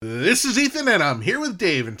This is Ethan, and I'm here with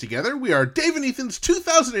Dave, and together we are Dave and Ethan's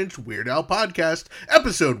 2000-inch Weird Al podcast,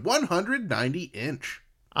 episode 190-inch.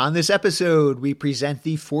 On this episode, we present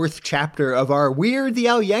the fourth chapter of our Weird the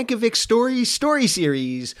Al Yankovic Story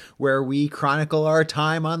series, where we chronicle our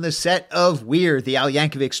time on the set of Weird the Al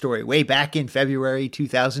Yankovic Story, way back in February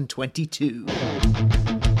 2022.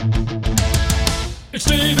 It's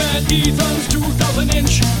Dave and Ethan's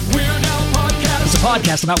 2000-inch Weird Al podcast. It's a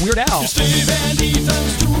podcast about Weird Al. It's Dave and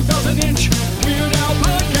Ethan's 2000-inch Weird Al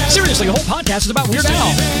podcast. Seriously, the whole podcast is about Weird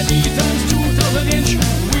Al. Dave and Ethan's 2000-inch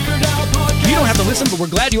Weird Al podcast. You don't have to listen, but we're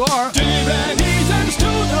glad you are. Dave and Ethan's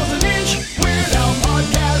 2000-inch Weird Al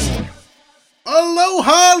podcast.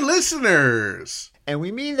 Aloha, listeners! And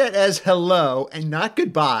we mean that as hello and not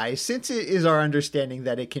goodbye, since it is our understanding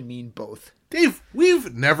that it can mean both. Dave,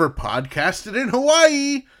 we've never podcasted in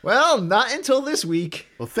Hawaii. Well, not until this week.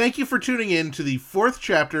 Well, thank you for tuning in to the fourth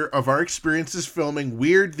chapter of our experiences filming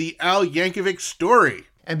Weird the Al Yankovic Story.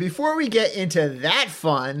 And before we get into that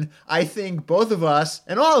fun, I think both of us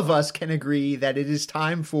and all of us can agree that it is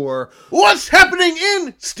time for What's Happening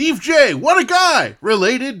in Steve J. What a Guy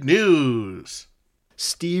related news.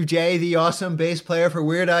 Steve J, the awesome bass player for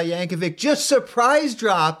Weird Al Yankovic, just surprise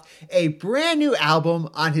dropped a brand new album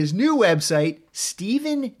on his new website,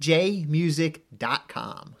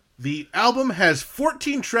 StephenJmusic.com. The album has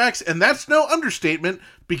 14 tracks, and that's no understatement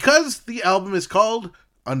because the album is called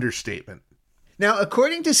Understatement. Now,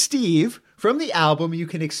 according to Steve, from the album you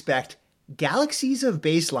can expect galaxies of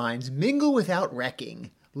bass lines mingle without wrecking,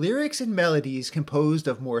 lyrics and melodies composed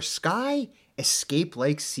of more sky,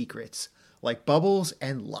 escape-like secrets, like bubbles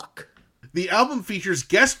and luck. The album features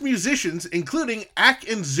guest musicians, including Ack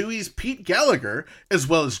and Zooey's Pete Gallagher, as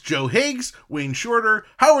well as Joe Higgs, Wayne Shorter,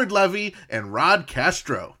 Howard Levy, and Rod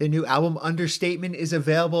Castro. The new album Understatement is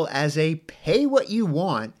available as a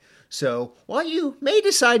pay-what-you-want, so while you may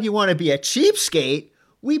decide you want to be a cheapskate,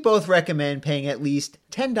 we both recommend paying at least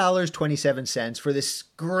 $10.27 for this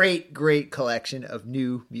great collection of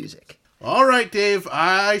new music. All right, Dave,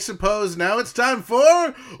 I suppose now it's time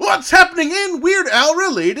for What's Happening in Weird Al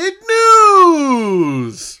Related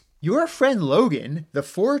News! Your Friend Logan, the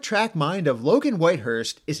 4-track mind of Logan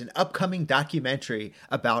Whitehurst, is an upcoming documentary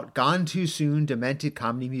about gone too soon demented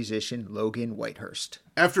comedy musician Logan Whitehurst.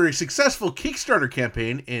 After a successful Kickstarter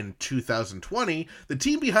campaign in 2020, the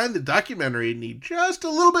team behind the documentary need just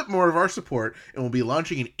a little bit more of our support and will be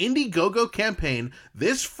launching an Indiegogo campaign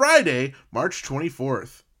this Friday, March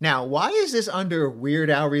 24th. Now, why is this under Weird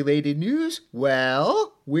Al related news?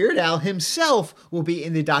 Well, Weird Al himself will be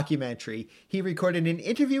in the documentary. He recorded an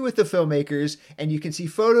interview with the filmmakers, and you can see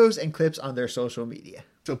photos and clips on their social media.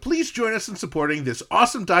 So please join us in supporting this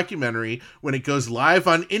awesome documentary when it goes live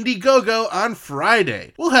on Indiegogo on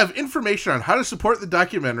Friday. We'll have information on how to support the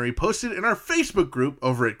documentary posted in our Facebook group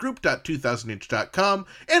over at group.2000inch.com,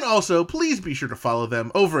 and also please be sure to follow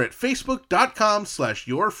them over at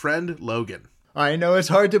facebook.com/yourfriendlogan. I know it's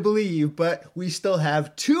hard to believe, but we still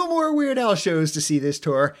have 2 more Weird Al shows to see this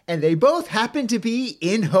tour, and they both happen to be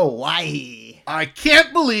in Hawaii. I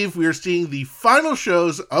can't believe we are seeing the final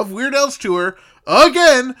shows of Weird Al's tour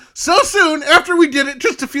again so soon after we did it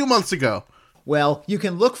just a few months ago. Well, you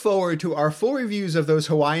can look forward to our full reviews of those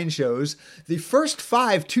Hawaiian shows, the first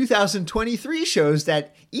 5 2023 shows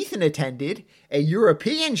that Ethan attended, a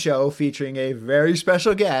European show featuring a very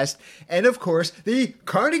special guest, and of course, the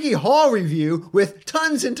Carnegie Hall review with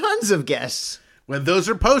tons and tons of guests. When those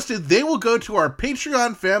are posted, they will go to our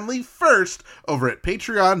Patreon family first over at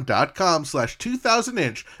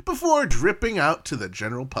patreon.com/2000inch before dripping out to the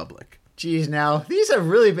general public. Geez, now, these have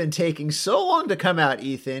really been taking so long to come out,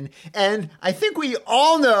 Ethan, and I think we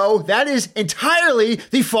all know that is entirely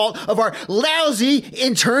the fault of our lousy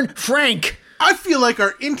intern, Frank. I feel like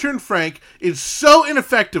our intern, Frank, is so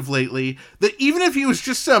ineffective lately that even if he was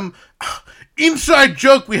just some inside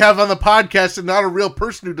joke we have on the podcast and not a real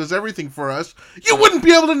person who does everything for us, you wouldn't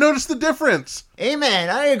be able to notice the difference. Amen,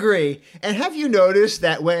 I agree. And have you noticed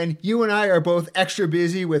that when you and I are both extra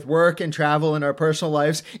busy with work and travel in our personal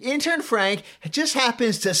lives, intern Frank just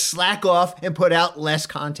happens to slack off and put out less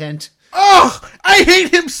content? Oh, I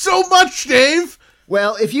hate him so much, Dave!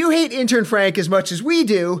 Well, if you hate intern Frank as much as we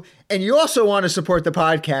do, and you also want to support the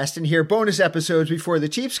podcast and hear bonus episodes before the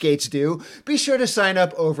cheapskates do, be sure to sign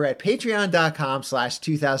up over at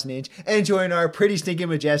patreon.com/2000inch and join our pretty stinking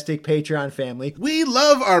majestic Patreon family. We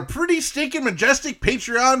love our pretty stinking majestic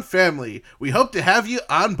Patreon family. We hope to have you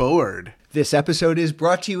on board. This episode is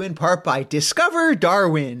brought to you in part by Discover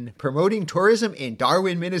Darwin, promoting tourism in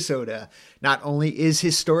Darwin, Minnesota. Not only is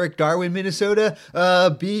historic Darwin, Minnesota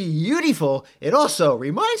beautiful, it also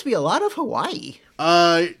reminds me a lot of Hawaii.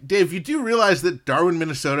 Dave, you do realize that Darwin,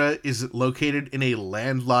 Minnesota is located in a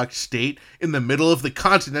landlocked state in the middle of the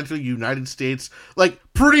continental United States, like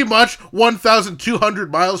pretty much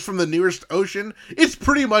 1,200 miles from the nearest ocean? It's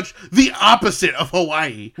pretty much the opposite of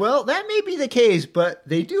Hawaii. Well, that may be the case, but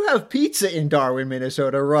they do have pizza in Darwin,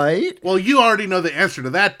 Minnesota, right? Well, you already know the answer to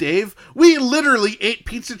that, Dave. We literally ate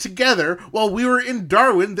pizza together while we were in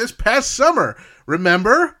Darwin this past summer.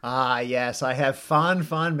 Remember? Ah, yes, I have fond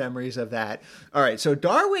memories of that. All right, so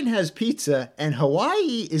Darwin has pizza, and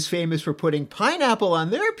Hawaii is famous for putting pineapple on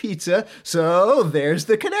their pizza, so there's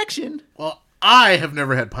the connection. Well, I have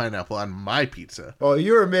never had pineapple on my pizza. Oh,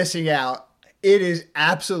 you're missing out. It is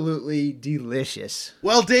absolutely delicious.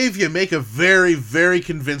 Well, Dave, you make a very, very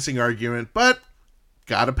convincing argument, but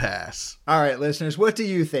gotta pass. All right, listeners, what do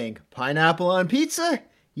you think? Pineapple on pizza?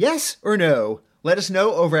 Yes or no? Let us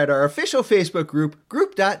know over at our official Facebook group,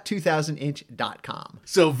 group.2000inch.com.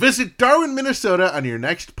 So visit Darwin, Minnesota on your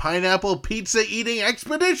next pineapple pizza eating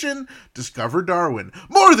expedition. Discover Darwin,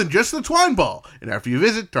 more than just the twine ball. And after you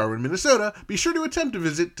visit Darwin, Minnesota, be sure to attempt to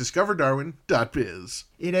visit discoverdarwin.biz.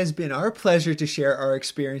 It has been our pleasure to share our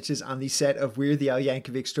experiences on the set of We're the Al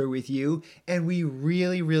Yankovic Story with you, and we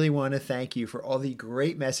really, really want to thank you for all the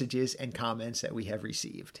great messages and comments that we have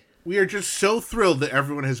received. We are just so thrilled that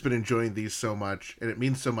everyone has been enjoying these so much, and it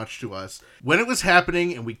means so much to us. When it was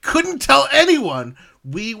happening and we couldn't tell anyone,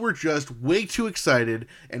 we were just way too excited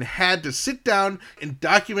and had to sit down and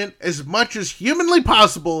document as much as humanly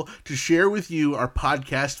possible to share with you, our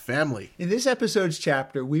podcast family. In this episode's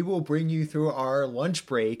chapter, we will bring you through our lunch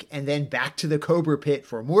break and then back to the Cobra Pit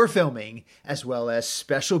for more filming, as well as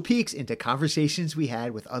special peeks into conversations we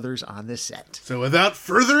had with others on the set. So without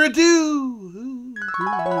further ado...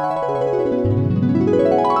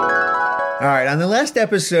 All right, on the last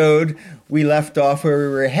episode, we left off where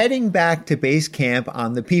we were heading back to base camp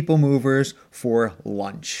on the People Movers for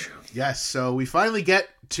lunch. Yes, so we finally get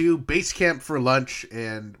to base camp for lunch,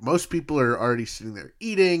 and most people are already sitting there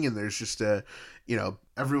eating, and there's just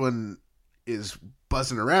everyone is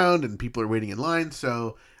buzzing around, and people are waiting in line,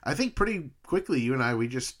 so I think pretty quickly, you and I, we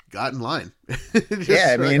just got in line.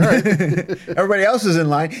 Everybody else was in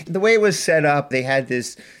line. The way it was set up, they had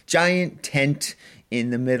this giant tent in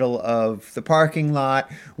the middle of the parking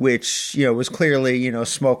lot, which, was clearly,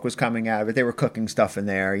 smoke was coming out of it. They were cooking stuff in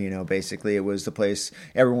there, basically it was the place,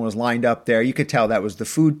 everyone was lined up there. You could tell that was the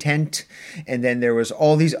food tent. And then there was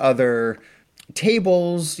all these other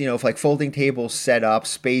tables, like folding tables set up,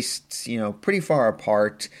 spaced, pretty far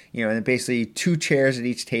apart, and basically two chairs at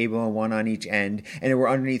each table and one on each end. And they were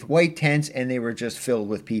underneath white tents, and they were just filled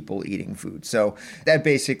with people eating food. So that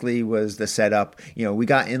basically was the setup. We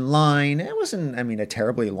got in line. It wasn't, a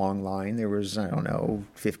terribly long line. There was,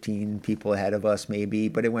 15 people ahead of us maybe,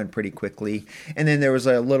 but it went pretty quickly. And then there was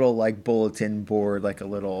a little bulletin board, like a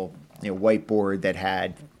little whiteboard that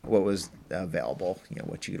had what was available,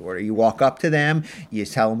 what you could order. You walk up to them, you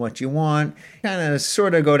tell them what you want, kind of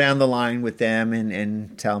sort of go down the line with them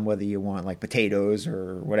and tell them whether you want potatoes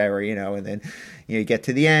or whatever, and then you get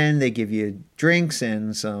to the end, they give you drinks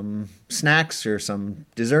and some snacks or some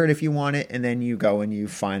dessert if you want it, and then you go and you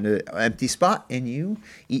find an empty spot and you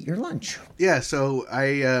eat your lunch. Yeah, so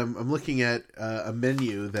I'm looking at a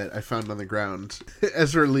menu that I found on the ground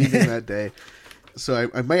as we're leaving that day. So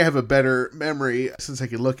I might have a better memory since I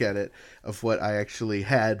could look at it of what I actually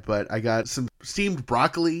had, but I got some steamed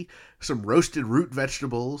broccoli, some roasted root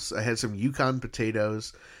vegetables, I had some Yukon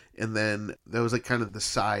potatoes, and then that was kind of the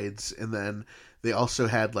sides, and then they also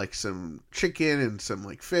had some chicken and some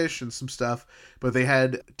fish and some stuff, but they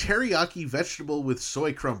had teriyaki vegetable with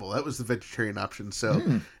soy crumble. That was the vegetarian option. So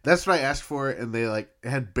that's what I asked for, and they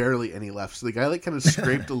had barely any left. So the guy kind of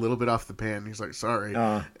scraped a little bit off the pan. He's like, sorry.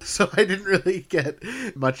 So I didn't really get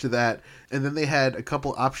much of that. And then they had a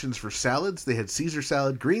couple options for salads. They had Caesar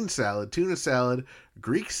salad, green salad, tuna salad,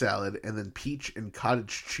 Greek salad, and then peach and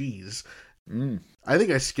cottage cheese. I think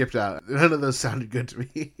I skipped out. None of those sounded good to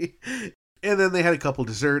me. And then they had a couple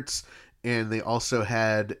desserts, and they also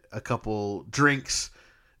had a couple drinks.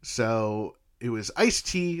 So it was iced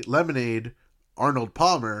tea, lemonade, Arnold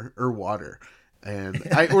Palmer, or water. And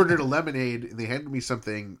I ordered a lemonade, and they handed me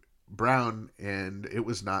something brown, and it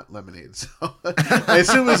was not lemonade. So I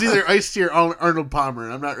assume it was either iced tea or Arnold Palmer,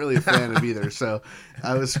 and I'm not really a fan of either. So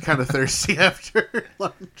I was kind of thirsty after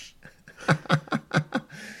lunch.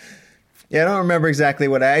 Yeah, I don't remember exactly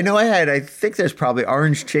what I know. I think there's probably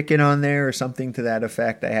orange chicken on there or something to that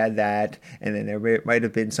effect. I had that, and then there might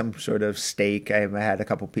have been some sort of steak. I had a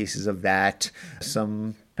couple pieces of that,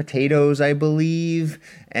 some potatoes, I believe,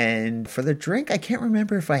 and for the drink, I can't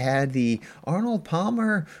remember if I had the Arnold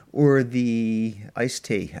Palmer or the iced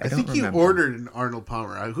tea. I don't think you remember. ordered an Arnold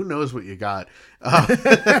Palmer. Who knows what you got?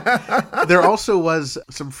 There also was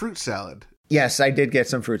some fruit salad. Yes, I did get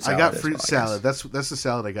some fruit salad. I got fruit salad. That's the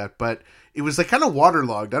salad I got, but it was like kind of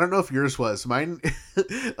waterlogged. I don't know if yours was. Mine,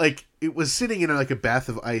 like it was sitting in like a bath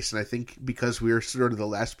of ice, and I think because we were sort of the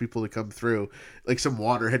last people to come through, like some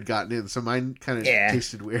water had gotten in, so mine kind of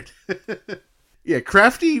tasted weird. Yeah,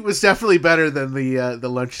 Crafty was definitely better than the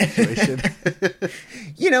lunch situation.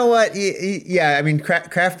 You know what? Yeah, I mean,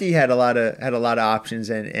 Crafty had a lot of options,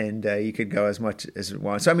 and you could go as much as you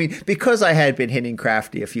want. So I mean, because I had been hitting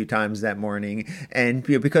Crafty a few times that morning, and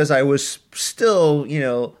because I was still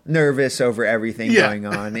nervous over everything going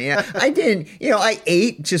on. Yeah, I didn't. I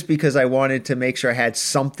ate just because I wanted to make sure I had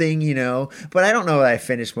something. But I don't know that I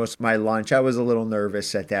finished most of my lunch. I was a little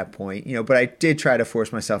nervous at that point. But I did try to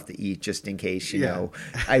force myself to eat just in case.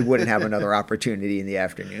 I wouldn't have another opportunity in the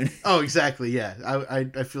afternoon. Oh, exactly. Yeah,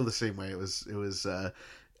 I feel the same way. It was.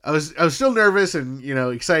 I was still nervous and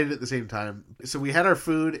excited at the same time. So we had our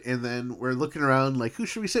food, and then we're looking around like, who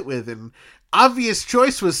should we sit with? And obvious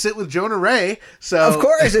choice was sit with Jonah Ray. So of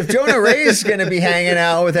course, if Jonah Ray is going to be hanging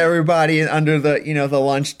out with everybody under the the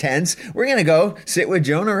lunch tents, we're going to go sit with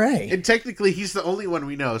Jonah Ray. And technically, he's the only one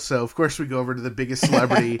we know. So of course, we go over to the biggest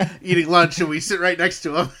celebrity eating lunch, and we sit right next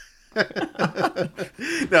to him.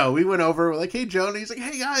 No, we went over, we're like, hey Jonah. He's like,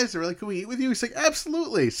 hey guys. And we're like, can we eat with you? He's like,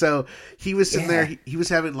 absolutely. So he was sitting there, he was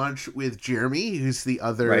having lunch with Jeremy, who's the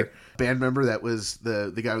other band member that was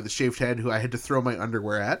the guy with the shaved head who I had to throw my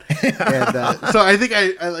underwear at. And so I think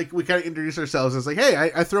I like, we kind of introduced ourselves as like, hey,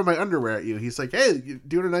 I throw my underwear at you. He's like, hey, you're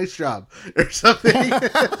doing a nice job or something.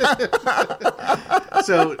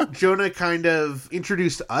 So Jonah kind of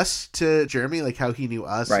introduced us to Jeremy, like how he knew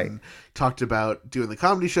us, and talked about doing the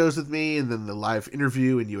comedy shows with me, and then the live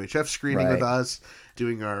interview and UHF screening with us,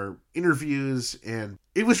 doing our interviews, and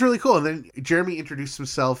it was really cool. And then Jeremy introduced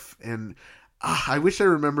himself, and I wish I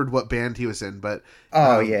remembered what band he was in, but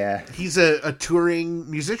he's a touring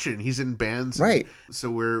musician. He's in bands, right? So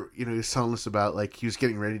we're he was telling us about like he was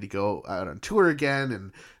getting ready to go out on tour again,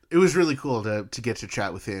 and it was really cool to get to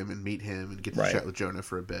chat with him and meet him and get to chat with Jonah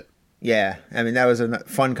for a bit. Yeah, I mean, that was a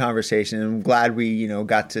fun conversation. I'm glad we,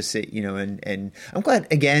 got to sit, and I'm glad,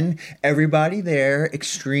 again, everybody there,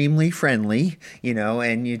 extremely friendly,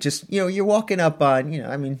 and you just, you're walking up on,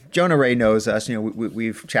 I mean, Jonah Ray knows us,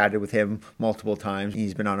 we've chatted with him multiple times.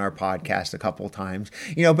 He's been on our podcast a couple of times,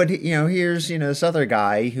 but, here's, this other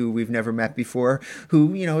guy who we've never met before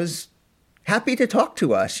who, is happy to talk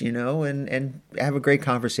to us, and have a great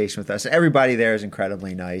conversation with us. Everybody there is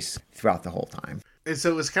incredibly nice throughout the whole time. And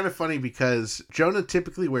so it was kind of funny because Jonah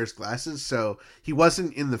typically wears glasses, so he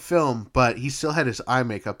wasn't in the film, but he still had his eye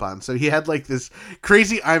makeup on. So he had like this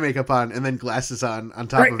crazy eye makeup on and then glasses on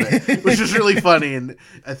top of it, which was really funny. And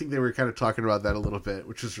I think they were kind of talking about that a little bit,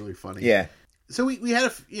 which was really funny. Yeah. So we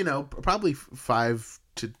had, probably 5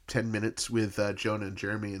 to 10 minutes with Jonah and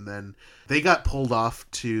Jeremy, and then they got pulled off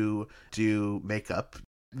to do makeup.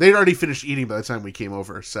 They'd already finished eating by the time we came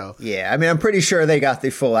over, so yeah. I mean, I'm pretty sure they got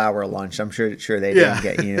the full hour lunch. I'm sure they didn't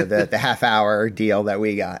get the half hour deal that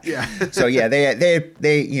we got. Yeah. So yeah, they had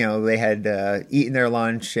eaten their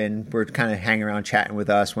lunch and were kind of hanging around chatting with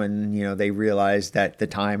us when they realized that the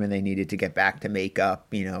time and they needed to get back to makeup.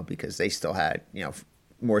 Because they still had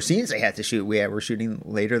more scenes they had to shoot. We're shooting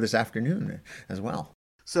later this afternoon as well.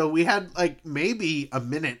 So we had like maybe a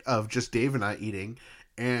minute of just Dave and I eating.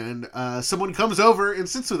 And someone comes over and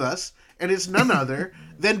sits with us, and it's none other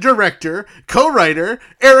than director, co-writer,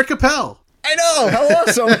 Eric Appel. I know! How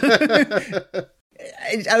awesome!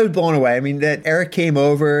 I was blown away. I mean, that Eric came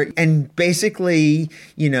over and basically,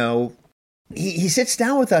 he sits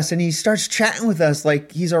down with us and he starts chatting with us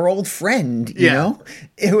like he's our old friend, you know?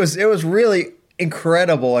 It was really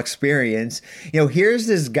incredible experience. Here's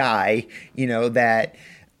this guy, that...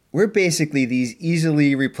 We're basically these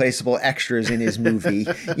easily replaceable extras in his movie,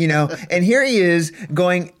 and here he is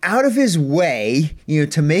going out of his way,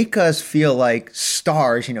 to make us feel like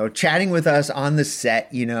stars, chatting with us on the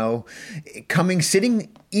set, sitting,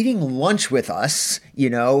 eating lunch with us,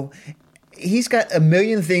 He's got a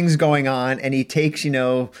million things going on, and he takes,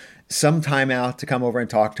 some time out to come over and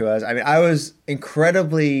talk to us. I mean, I was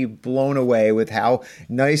incredibly blown away with how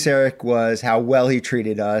nice Eric was, how well he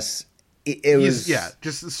treated us. He's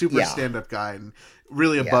just a super stand-up guy and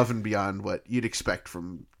really above and beyond what you'd expect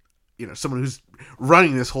from, someone who's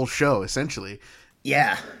running this whole show, essentially.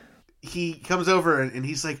 Yeah. He comes over and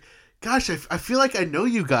he's like, gosh, I feel like I know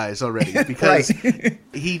you guys already, because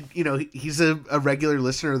he's a regular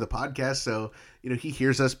listener of the podcast. So, he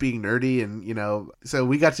hears us being nerdy, and, so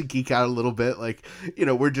we got to geek out a little bit. Like,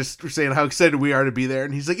 we're saying how excited we are to be there.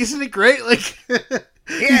 And he's like, isn't it great? Like,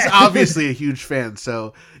 he's obviously a huge fan.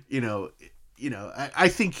 So, I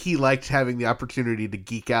think he liked having the opportunity to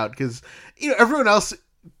geek out, because, everyone else,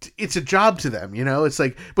 it's a job to them, it's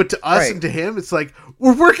like, but to us and to him, it's like,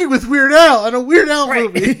 we're working with Weird Al on a Weird Al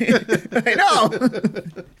movie. I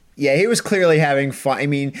know. Yeah, he was clearly having fun. I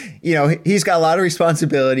mean, he's got a lot of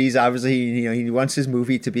responsibilities. Obviously, he wants his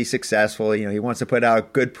movie to be successful. He wants to put out a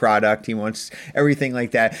good product. He wants everything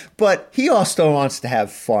like that. But he also wants to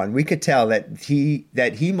have fun. We could tell that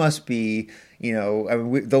he must be,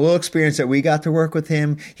 the little experience that we got to work with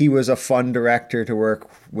him, he was a fun director to work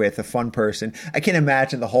with, a fun person. I can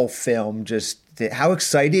imagine the whole film, just how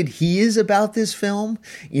excited he is about this film,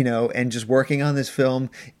 and just working on this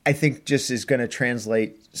film, I think just is going to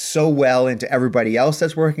translate so well into everybody else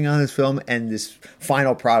that's working on this film and this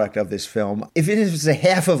final product of this film. If it is a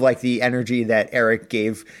half of like the energy that Eric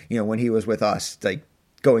gave, when he was with us, like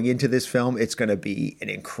going into this film, it's going to be an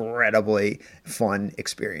incredibly fun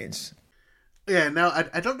experience. Yeah, now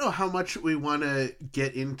I don't know how much we want to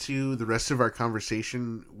get into the rest of our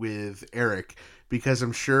conversation with Eric, because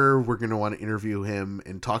I'm sure we're going to want to interview him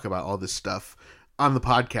and talk about all this stuff on the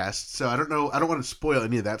podcast. So I don't know. I don't want to spoil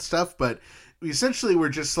any of that stuff, but essentially we're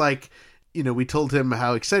just like, we told him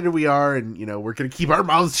how excited we are, and, we're going to keep our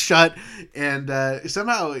mouths shut. And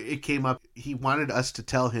somehow it came up. He wanted us to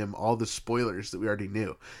tell him all the spoilers that we already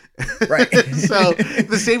knew. Right. So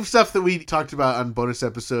the same stuff that we talked about on bonus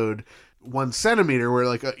episode 1 centimeter, where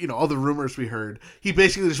like, all the rumors we heard, he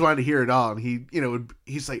basically just wanted to hear it all. And he,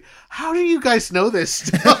 he's like, how do you guys know this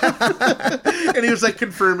stuff? And he was like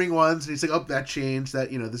confirming ones, and he's like, oh, that changed,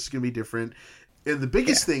 that, this is going to be different. And the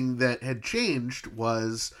biggest thing that had changed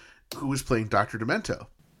was who was playing Dr. Demento.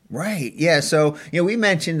 Right. Yeah. So, we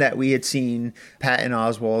mentioned that we had seen Patton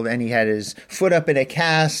Oswalt, and he had his foot up in a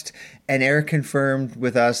cast, and Eric confirmed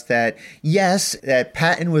with us that, yes, that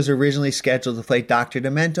Patton was originally scheduled to play Dr.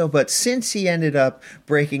 Demento, but since he ended up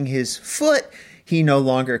breaking his foot, he no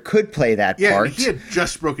longer could play that part. Yeah, he had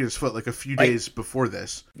just broken his foot like a few days before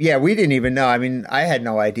this. Yeah, we didn't even know. I mean, I had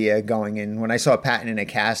no idea going in. When I saw Patton in a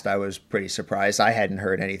cast, I was pretty surprised. I hadn't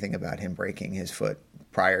heard anything about him breaking his foot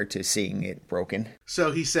prior to seeing it broken.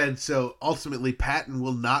 So he said, ultimately Patton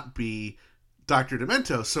will not be Dr.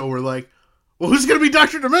 Demento. So we're like, well, who's going to be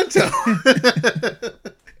Dr. Demento?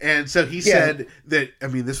 And so he said that,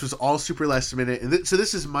 this was all super last minute. And so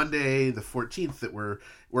this is Monday the 14th that we're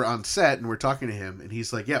on set, and we're talking to him. And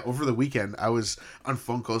he's like, yeah, over the weekend, I was on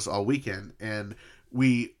phone calls all weekend. And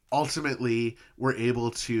we ultimately were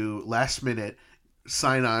able to, last minute,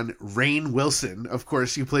 sign on Rainn Wilson, of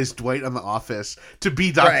course, he plays Dwight on The Office, to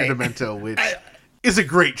be Dr. Demento, which is a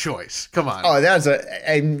great choice. Come on. Oh, that's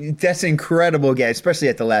an incredible guy, especially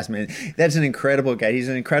at the last minute. That's an incredible guy. He's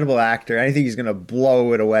an incredible actor. I think he's going to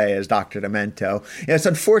blow it away as Dr. Demento. It's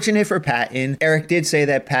unfortunate for Patton. Eric did say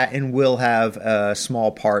that Patton will have a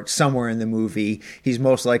small part somewhere in the movie. He's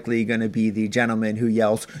most likely going to be the gentleman who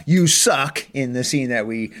yells, "You suck," in the scene that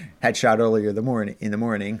we had shot earlier in the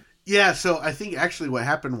morning. Yeah, so I think actually what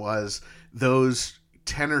happened was those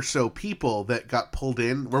 10 or so people that got pulled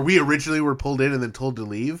in, where we originally were pulled in and then told to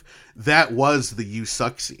leave, that was the "You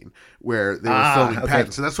Suck" scene where they were filming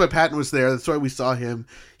Patton. So that's why Patton was there. That's why we saw him.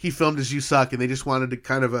 He filmed his "You Suck," and they just wanted to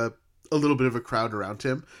kind of a little bit of a crowd around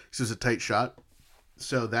him. This was a tight shot.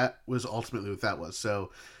 So that was ultimately what that was.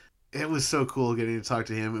 So it was so cool getting to talk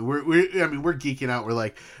to him. And we're geeking out. We're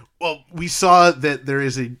like, well, we saw that there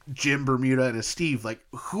is a Jim Bermuda and a Steve. Like,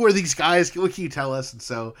 who are these guys? What can you tell us? And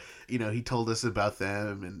so, he told us about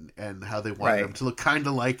them and how they wanted them to look kind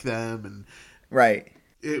of like them. And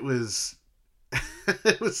it was,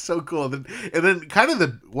 it was so cool. And then kind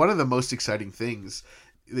of one of the most exciting things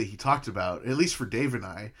that he talked about, at least for Dave and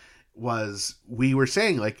I, was we were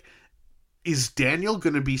saying, like, is Daniel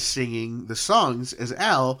going to be singing the songs as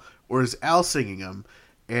Al, or is Al singing them?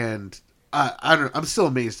 And I don't know. I'm still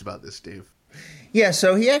amazed about this, Dave. Yeah,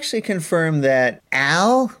 so he actually confirmed that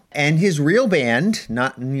Al and his real band,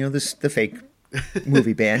 not the fake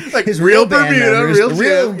movie band, like his real band Bermuda, members, real the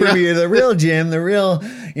real Jim, Bermuda, the real Jim, the real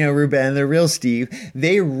Ruben, the real Steve.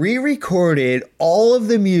 They re-recorded all of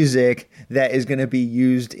the music that is going to be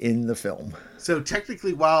used in the film. So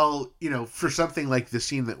technically, while for something like the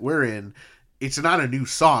scene that we're in, it's not a new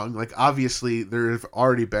song. Like, obviously, there have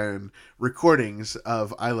already been recordings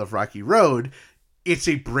of "I Love Rocky Road." It's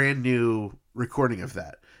a brand new recording of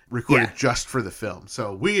that. recorded just for the film.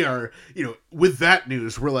 So we are, with that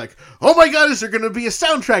news, we're like, oh my God, is there going to be a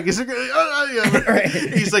soundtrack? Is there going to, Right.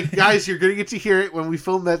 He's like, guys, you're going to get to hear it when we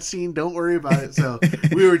film that scene. Don't worry about it. So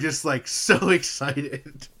we were just like so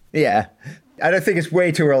excited. Yeah. I don't think it's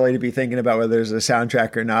way too early to be thinking about whether there's a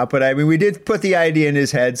soundtrack or not, but I mean, we did put the idea in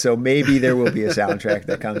his head, so maybe there will be a soundtrack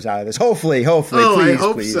that comes out of this. Hopefully, Oh, please, I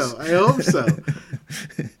hope please. so. I hope so.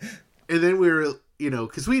 And then we were,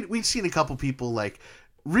 because we'd seen a couple people like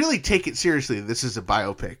really take it seriously. This is a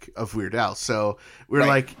biopic of Weird Al. So we're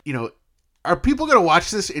like, are people going to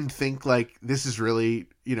watch this and think like this is really,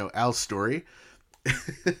 Al's story?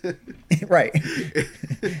 Right.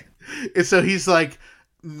 And so he's like,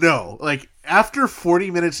 no, like after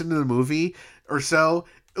 40 minutes into the movie or so,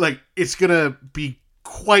 like it's going to be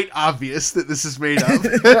quite obvious that this is made up.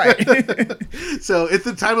 Right. So at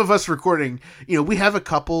the time of us recording, we have a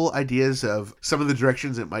couple ideas of some of the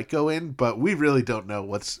directions it might go in, but we really don't know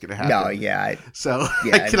what's going to happen. No, yeah.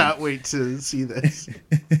 I cannot wait to see this.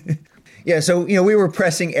 Yeah, so we were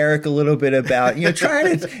pressing Eric a little bit about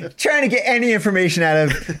trying to get any information out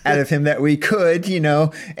of him that we could,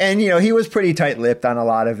 and he was pretty tight-lipped on a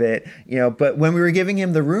lot of it, but when we were giving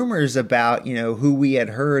him the rumors about who we had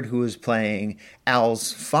heard who was playing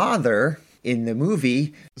Al's father in the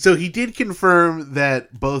movie, so he did confirm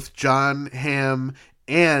that both John Hamm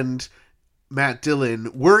and Matt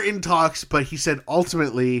Dillon were in talks, but he said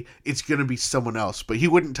ultimately it's going to be someone else, but he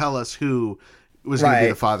wouldn't tell us who was going to be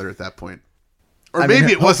the father at that point. Or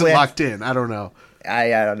maybe it wasn't locked in. I don't know. I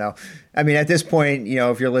don't know. I mean, at this point,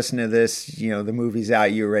 if you're listening to this, the movie's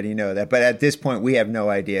out, you already know that. But at this point, we have no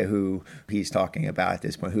idea who he's talking about at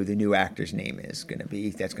this point, who the new actor's name is going to be.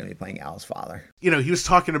 That's going to be playing Al's father. He was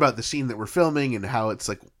talking about the scene that we're filming and how it's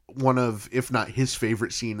like one of, if not his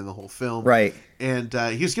favorite scene in the whole film. Right. And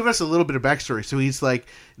he was giving us a little bit of backstory. So he's like,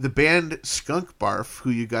 the band Skunk Barf, who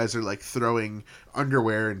you guys are like throwing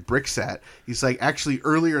underwear and bricks at, he's like, actually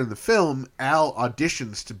earlier in the film, Al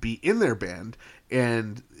auditions to be in their band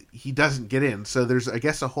and he doesn't get in. So there's, I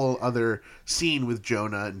guess, a whole other scene with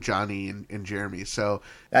Jonah and Johnny and Jeremy. So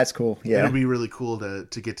that's cool. Yeah. It'll be really cool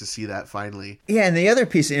to get to see that finally. Yeah. And the other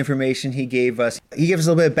piece of information he gave us a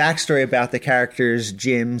little bit of backstory about the characters,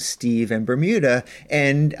 Jim, Steve, and Bermuda.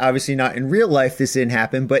 And obviously not in real life, this didn't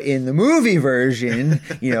happen, but in the movie version,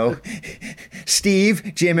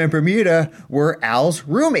 Steve, Jim, and Bermuda were Al's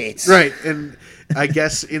roommates. Right. And I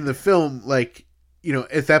guess in the film, like,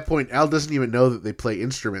 at that point, Al doesn't even know that they play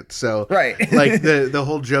instruments. So, right. Like the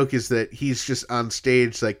whole joke is that he's just on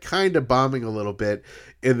stage, like kind of bombing a little bit.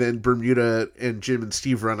 And then Bermuda and Jim and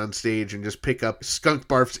Steve run on stage and just pick up Skunk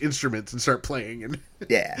Barf's instruments and start playing. And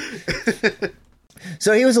yeah.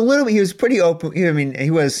 So he was pretty open. I mean,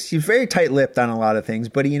 he was very tight-lipped on a lot of things,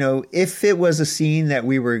 but if it was a scene that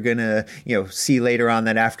we were going to, see later on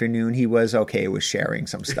that afternoon, he was okay with sharing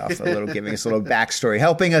some stuff, giving us a little backstory,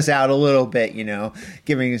 helping us out a little bit,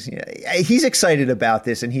 giving us, he's excited about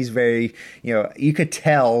this. And he's very, you could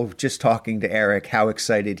tell just talking to Eric how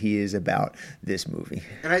excited he is about this movie.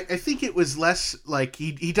 And I think it was less like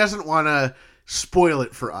he doesn't want to spoil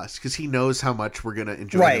it for us because he knows how much we're going to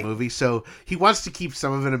enjoy the movie. So he wants to keep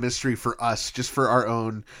some of it a mystery for us, just for our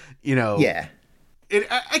own, Yeah. And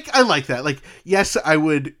I like that. Like, yes, I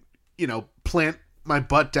would, plant my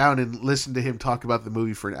butt down and listen to him talk about the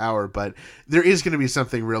movie for an hour, but there is going to be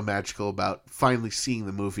something real magical about finally seeing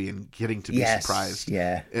the movie and getting to be surprised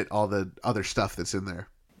at all the other stuff that's in there.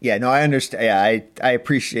 Yeah, no, I understand. Yeah, I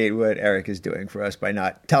appreciate what Eric is doing for us by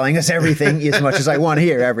not telling us everything as much as I want to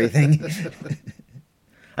hear everything.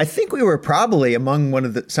 I think we were probably among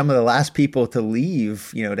some of the last people to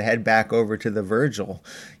leave, to head back over to the Virgil.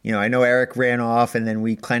 I know Eric ran off and then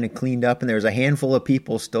we kind of cleaned up and there was a handful of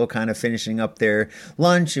people still kind of finishing up their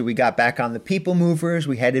lunch. And we got back on the People Movers.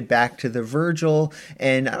 We headed back to the Virgil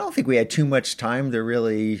and I don't think we had too much time to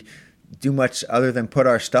really do much other than put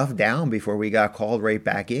our stuff down before we got called right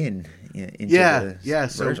back into the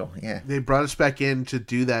Virgil. So they brought us back in to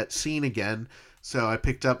do that scene again. So I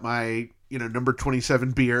picked up my, number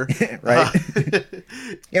 27 beer. Right.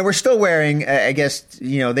 Yeah, we're still wearing, I guess, they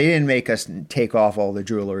didn't make us take off all the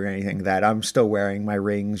jewelry or anything like that. I'm still wearing my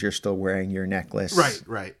rings. You're still wearing your necklace.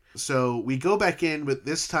 Right. So we go back in, but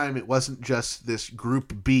this time it wasn't just this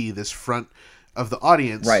group B, this front of the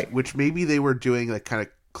audience, right? Which maybe they were doing like kind of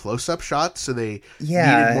close-up shots, so they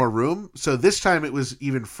needed more room. So this time it was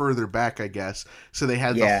even further back, I guess. So they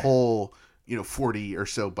had the whole, 40 or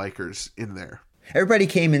so bikers in there. Everybody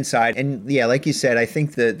came inside, and yeah, like you said, I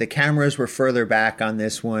think the cameras were further back on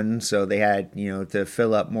this one, so they had, to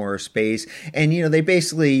fill up more space. And,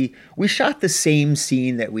 we shot the same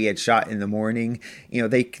scene that we had shot in the morning.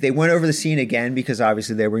 They went over the scene again because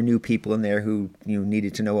obviously there were new people in there who,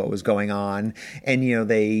 needed to know what was going on. And,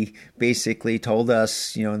 they basically told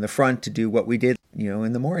us, in the front to do what we did,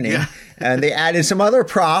 in the morning. Yeah. And they added some other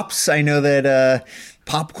props. I know that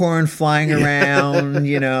popcorn flying around,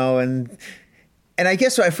 and I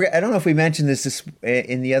guess I don't know if we mentioned this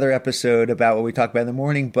in the other episode about what we talked about in the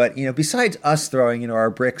morning, but, besides us throwing,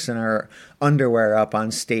 our bricks and our underwear up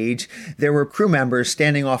on stage, there were crew members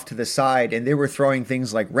standing off to the side, and they were throwing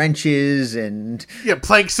things like wrenches and... Yeah,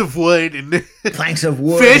 planks of wood and... planks of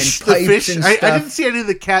wood fish, and pipes the fish. and stuff. I didn't see any of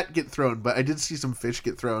the cat get thrown, but I did see some fish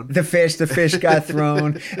get thrown. The fish got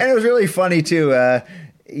thrown. And it was really funny, too.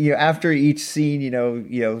 After each scene,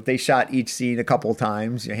 they shot each scene a couple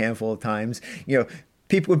times, a handful of times,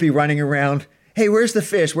 people would be running around. Hey, where's the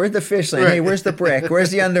fish? Where's the fish line? Right. Hey, where's the brick? Where's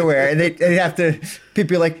the underwear? And they'd have to,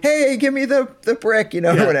 people be like, hey, give me the brick,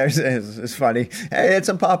 whatever. It's funny. Hey, I had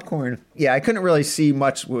some popcorn. Yeah, I couldn't really see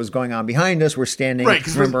much what was going on behind us. We're standing,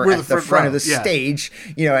 remember, we're at the front of the stage,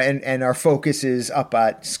 and our focus is up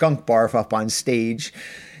at Skunk Barf up on stage.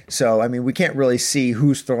 So, we can't really see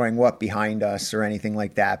who's throwing what behind us or anything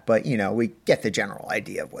like that. But, we get the general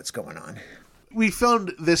idea of what's going on. We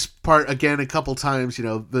filmed this part again a couple times,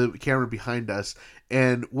 the camera behind us.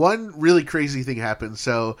 And one really crazy thing happened.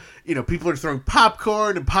 So, people are throwing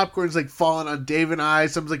popcorn and popcorn's like falling on Dave and I.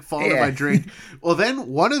 Someone's like falling on my drink. Well, then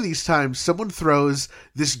one of these times someone throws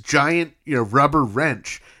this giant, rubber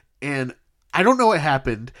wrench. And I don't know what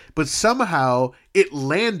happened, but somehow it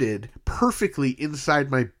landed perfectly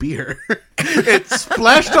inside my beer. It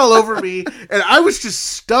splashed all over me, and I was just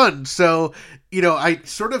stunned. So, I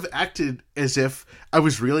sort of acted as if I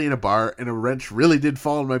was really in a bar, and a wrench really did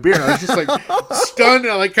fall in my beer. And I was just like stunned,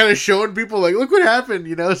 and like kind of showing people like, look what happened,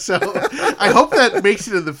 So I hope that makes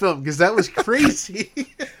it in the film because that was crazy.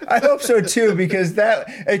 I hope so too, because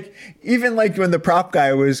even like when the prop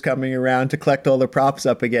guy was coming around to collect all the props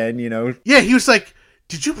up again, Yeah, he was like,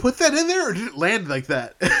 did you put that in there or did it land like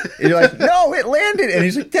that? And you're like, no, it landed. And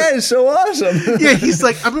he's like, that is so awesome. Yeah, he's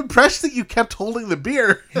like, I'm impressed that you kept holding the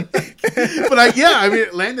beer. But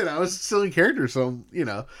it landed. I was still in character. So, you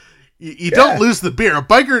don't lose the beer. A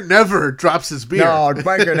biker never drops his beer. No, a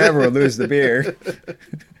biker never will lose the beer.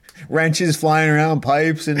 Wrenches flying around,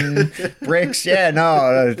 pipes and bricks. Yeah,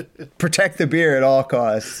 no, protect the beer at all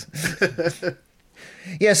costs.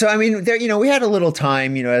 Yeah, so there, we had a little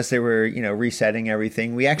time, as they were, resetting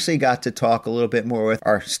everything. We actually got to talk a little bit more with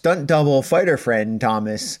our stunt double fighter friend,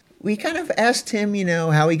 Thomas. We kind of asked him,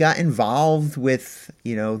 how he got involved with,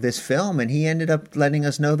 this film, and he ended up letting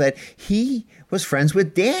us know that he was friends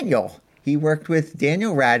with Daniel. He worked with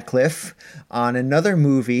Daniel Radcliffe on another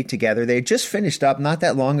movie together. They had just finished up not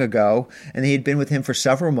that long ago, and he had been with him for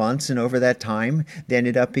several months, and over that time, they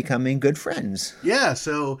ended up becoming good friends. Yeah,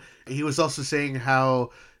 so he was also saying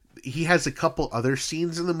how he has a couple other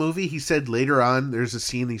scenes in the movie. He said later on there's a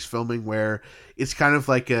scene he's filming where it's kind of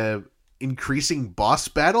like a increasing boss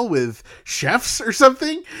battle with chefs or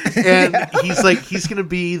something, and he's like, he's gonna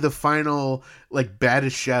be the final like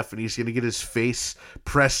baddest chef, and he's gonna get his face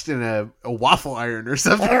pressed in a waffle iron or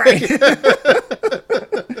something. All right.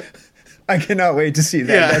 I cannot wait to see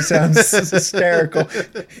that. Yeah. That sounds hysterical.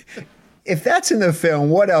 If that's in the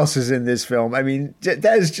film, what else is in this film?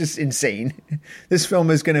 That is just insane. This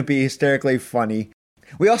film is going to be hysterically funny.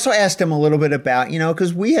 We also asked him a little bit about,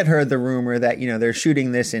 because we had heard the rumor that, they're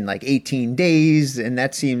shooting this in like 18 days. And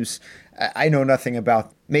that seems, I know nothing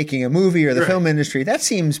about making a movie or the film industry. That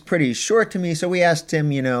seems pretty short to me. So we asked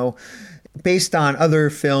him, based on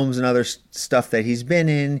other films and other stuff that he's been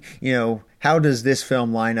in, how does this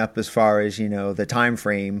film line up as far as, the time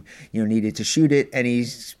frame, needed to shoot it? And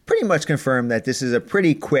he's pretty much confirmed that this is a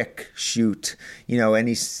pretty quick shoot, and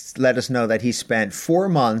he's let us know that he spent 4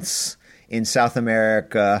 months in South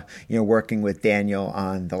America, working with Daniel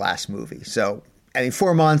on the last movie. So,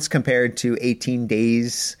 4 months compared to 18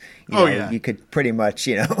 days, you could pretty much,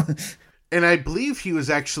 And I believe he was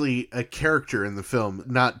actually a character in the film,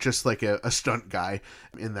 not just like a stunt guy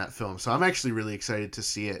in that film. So I'm actually really excited to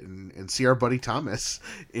see it and see our buddy Thomas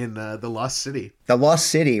in The Lost City. The Lost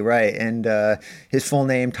City, right. And his full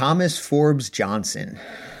name, Thomas Forbes Johnson.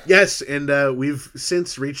 Yes, and we've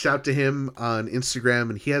since reached out to him on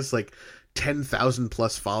Instagram, and he has like 10,000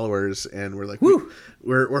 plus followers, and we're like,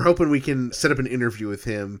 we're hoping we can set up an interview with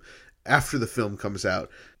him after the film comes out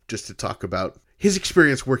just to talk about his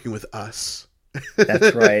experience working with us.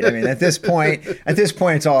 That's right. At this point,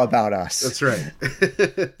 it's all about us. That's right.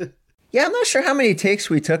 Yeah, I'm not sure how many takes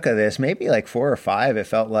we took of this. Maybe like 4 or 5. It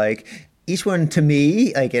felt like each one to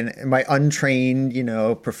me, like in my untrained,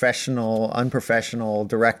 unprofessional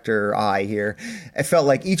director eye here, it felt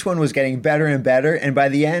like each one was getting better and better. And by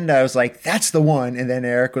the end, I was like, that's the one. And then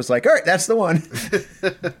Eric was like, all right, that's the one.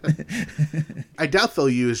 I doubt they'll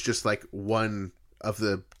use just like one of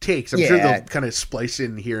the takes. I'm sure they'll kind of splice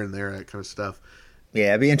in here and there, that kind of stuff. Yeah,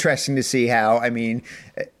 it'd be interesting to see how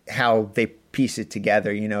they piece it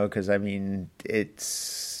together, because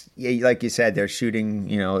it's, like you said, they're shooting,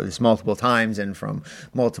 this multiple times and from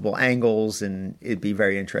multiple angles, and it'd be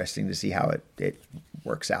very interesting to see how it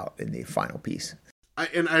works out in the final piece.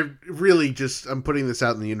 I'm putting this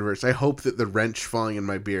out in the universe. I hope that the wrench falling in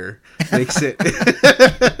my beer makes it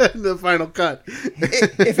in the final cut.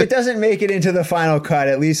 If it doesn't make it into the final cut,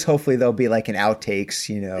 at least hopefully there'll be like an outtakes,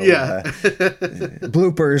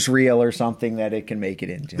 bloopers reel or something that it can make it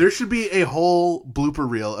into. There should be a whole blooper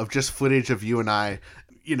reel of just footage of you and I,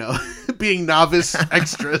 being novice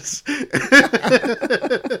extras.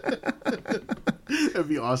 That'd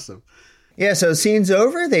be awesome. Yeah, so scene's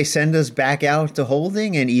over. They send us back out to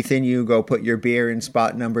holding, and Ethan, you go put your beer in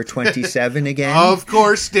spot number 27 again. Of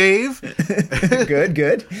course, Dave.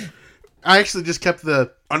 Good. I actually just kept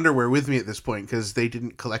the underwear with me at this point because they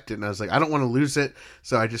didn't collect it, and I was like, I don't want to lose it,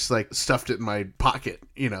 so I just stuffed it in my pocket,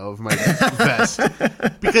 of my vest.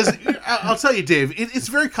 Because I'll tell you, Dave, it's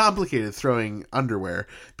very complicated throwing underwear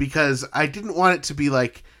because I didn't want it to be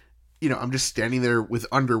like, I'm just standing there with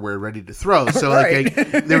underwear ready to throw. So right.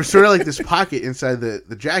 there was sort of like this pocket inside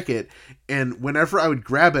the jacket. And whenever I would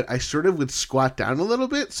grab it, I sort of would squat down a little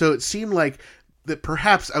bit. So it seemed like that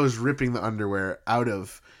perhaps I was ripping the underwear out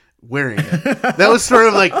of wearing it. That was sort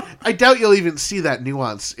of like, I doubt you'll even see that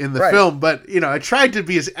nuance in the film, but I tried to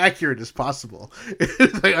be as accurate as possible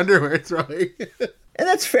with my underwear throwing. And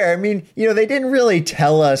that's fair. I mean, they didn't really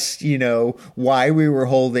tell us, why we were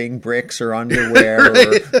holding bricks or underwear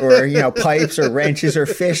or pipes or wrenches or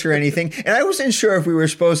fish or anything. And I wasn't sure if we were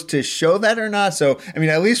supposed to show that or not. So, I mean,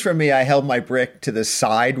 at least for me, I held my brick to the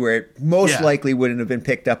side where it most likely wouldn't have been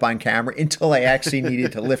picked up on camera until I actually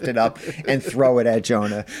needed to lift it up and throw it at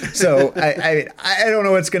Jonah. So I don't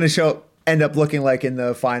know what's going to end up looking like in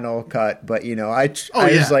the final cut. But,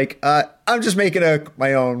 was like, I'm just making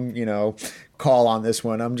my own, call on this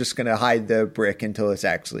one. I'm just going to hide the brick until it's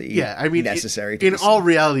actually necessary. In all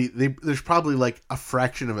reality, there's probably like a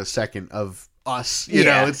fraction of a second of us. You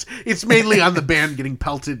know, it's mainly on the band getting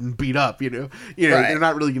pelted and beat up. They're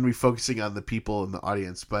not really going to be focusing on the people in the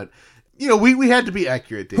audience, but. We had to be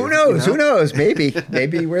accurate, Dave. Who knows? Who knows? Maybe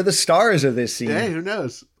we're the stars of this scene. Yeah, who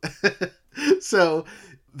knows? So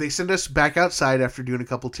they send us back outside after doing a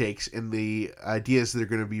couple takes, and the idea is they're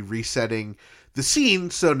going to be resetting the scene.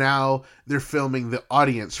 So now they're filming the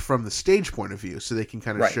audience from the stage point of view, so they can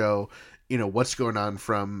kind of show, what's going on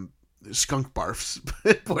from Skunk Barf's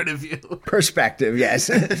point of view. Perspective, yes.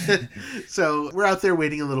 So we're out there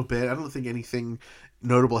waiting a little bit. I don't think anything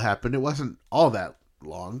notable happened. It wasn't all that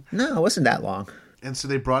long. No, it wasn't that long. And so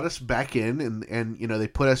they brought us back in and they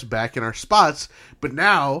put us back in our spots, but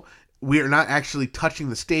now we are not actually touching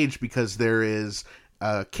the stage because there is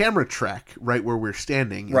a camera track right where we're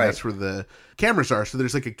standing, and that's where the cameras are. So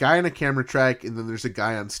there's like a guy on a camera track, and then there's a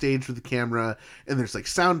guy on stage with the camera, and there's like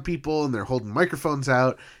sound people, and they're holding microphones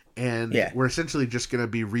out, and we're essentially just going to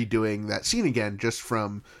be redoing that scene again just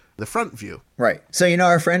from the front view. Right. So,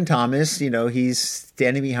 our friend Thomas, he's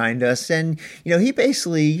standing behind us, and, he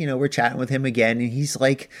basically, we're chatting with him again, and he's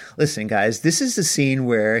like, listen, guys, this is the scene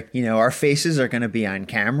where, our faces are going to be on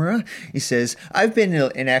camera. He says, I've been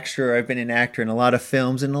an actor in a lot of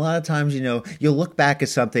films, and a lot of times, you'll look back at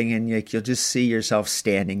something and you'll just see yourself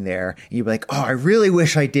standing there, and you'll be like, oh, I really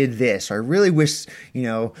wish I did this, or I really wish,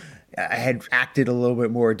 I had acted a little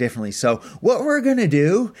bit more differently. So what we're going to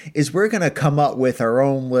do is we're going to come up with our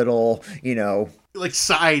own little, like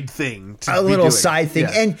side thing. Side thing.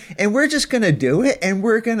 Yeah. And we're just going to do it, and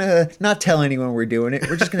we're going to not tell anyone we're doing it.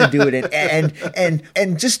 We're just going to do it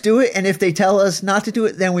and just do it. And if they tell us not to do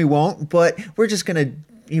it, then we won't. But we're just going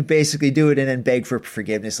to basically do it and then beg for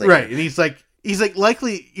forgiveness later. Right. And he's like,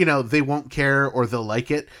 likely, they won't care or they'll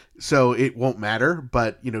like it, so it won't matter.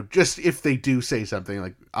 But, just if they do say something,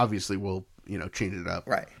 like, obviously we'll, change it up.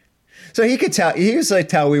 Right. So he was like,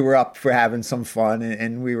 tell we were up for having some fun,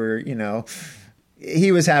 and we were,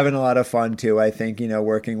 he was having a lot of fun too, I think,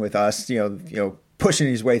 working with us, pushing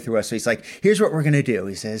his way through us. So he's like, here's what we're going to do.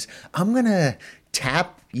 He says, I'm going to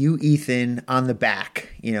tap you, Ethan, on the back,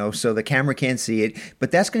 so the camera can't see it.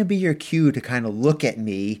 But that's going to be your cue to kind of look at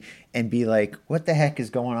me and be like, what the heck is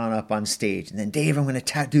going on up on stage? And then, Dave, I'm going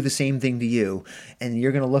to do the same thing to you. And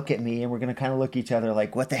you're going to look at me, and we're going to kind of look at each other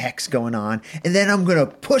like, what the heck's going on? And then I'm going to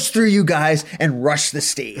push through you guys and rush the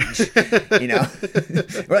stage.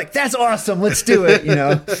 We're like, that's awesome. Let's do it,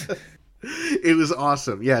 It was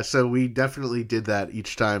awesome. Yeah, so we definitely did that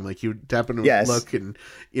each time. Like, you tap and look, and,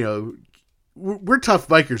 we're tough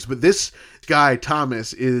bikers, but this guy,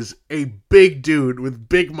 Thomas, is a big dude with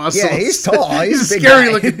big muscles. Yeah, he's tall. He's a scary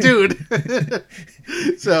looking dude.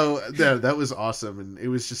 So that was awesome. And it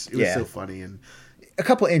was so funny. And a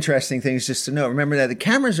couple interesting things just to know. Remember that the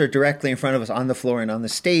cameras are directly in front of us on the floor and on the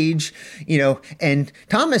stage, and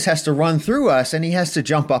Thomas has to run through us and he has to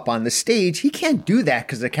jump up on the stage. He can't do that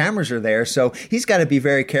because the cameras are there. So he's got to be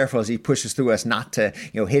very careful as he pushes through us not to,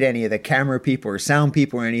 hit any of the camera people or sound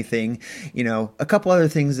people or anything. A couple other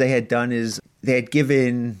things they had done is they had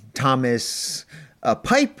given Thomas a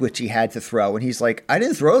pipe which he had to throw, and he's like, I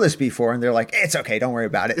didn't throw this before, and they're like, it's okay, don't worry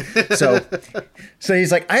about it. So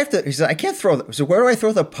he's like, I can't throw. So where do I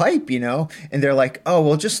throw the pipe? And they're like, oh,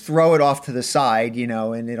 well, just throw it off to the side,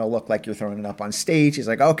 and it'll look like you're throwing it up on stage. He's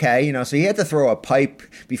like, okay, so he had to throw a pipe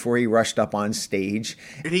before he rushed up on stage,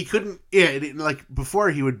 and he couldn't. Yeah, like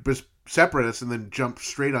before he would just separate us and then jump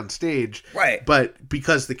straight on stage, right? But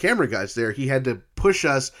because the camera guy's there, he had to push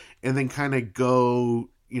us and then kind of go,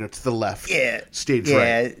 to the left. Yeah. Stage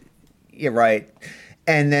right. Yeah, right.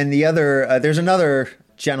 And then the other, there's another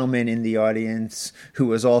gentleman in the audience who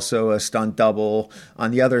was also a stunt double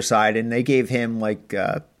on the other side, and they gave him like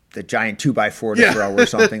the giant 2x4 to throw or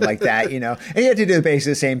something like that, And he had to do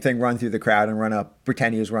basically the same thing, run through the crowd and run up,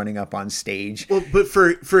 pretend he was running up on stage. Well, but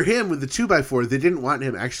for him with the 2x4, they didn't want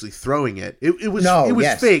him actually throwing it. It was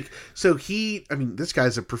fake. So this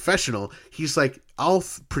guy's a professional. He's like, I'll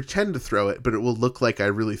pretend to throw it, but it will look like I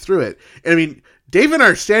really threw it. And Dave and I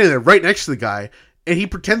are standing there right next to the guy, and he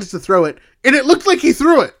pretends to throw it, and it looked like he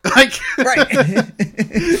threw it. Like, right.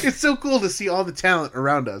 It's so cool to see all the talent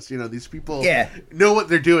around us. These people know what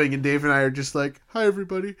they're doing, and Dave and I are just like, hi,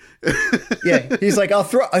 everybody. Yeah, he's like, I'll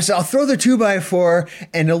throw the 2x4,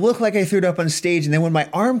 and it'll look like I threw it up on stage, and then when my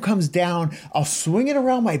arm comes down, I'll swing it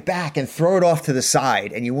around my back and throw it off to the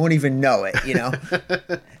side, and you won't even know it,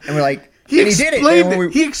 And we're like, he explained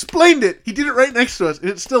it. He explained it. He did it right next to us, and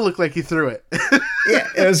it still looked like he threw it. Yeah,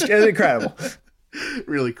 it was incredible.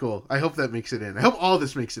 Really cool. I hope that makes it in. I hope all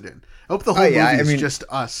this makes it in. I hope the whole movie is just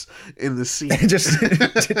us in the scene.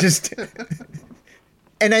 just.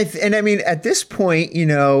 And at this point,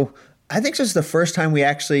 I think this is the first time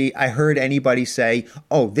I heard anybody say,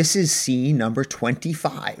 oh, this is scene number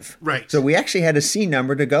 25. Right. So we actually had a scene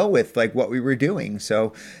number to go with, like what we were doing.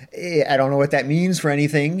 So I don't know what that means for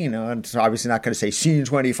anything. It's obviously not going to say scene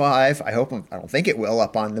 25. I don't think it will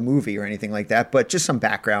up on the movie or anything like that, but just some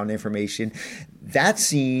background information. That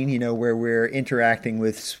scene, where we're interacting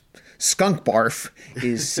with Skunk Barf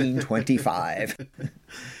is scene 25.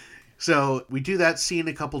 So we do that scene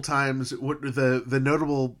a couple times. What the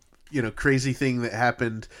notable crazy thing that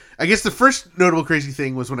happened. I guess the first notable crazy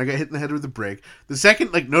thing was when I got hit in the head with a brick. The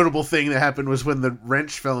second notable thing that happened was when the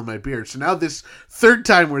wrench fell in my beard. So now this third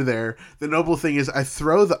time we're there, the notable thing is I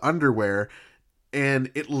throw the underwear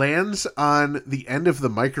and it lands on the end of the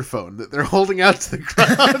microphone that they're holding out to the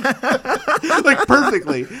crowd.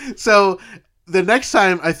 Perfectly. So the next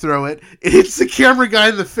time I throw it, it hits the camera guy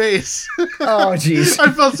in the face. Oh, jeez.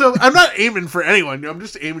 I'm not aiming for anyone. I'm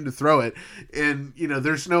just aiming to throw it. And,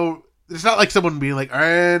 there's not like someone being like,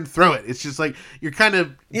 and throw it. It's just like, you're kind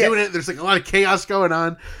of doing it. There's a lot of chaos going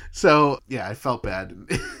on. So, yeah, I felt bad.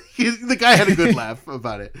 The guy had a good laugh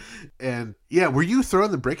about it. And, yeah, were you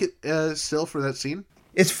throwing the brick still for that scene?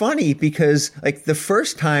 It's funny because the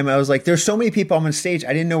first time I was like, there's so many people on stage,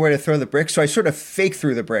 I didn't know where to throw the brick. So I sort of fake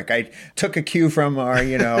threw the brick. I took a cue from our,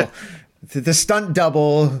 the stunt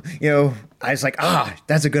double, I was like,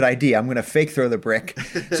 that's a good idea. I'm going to fake throw the brick.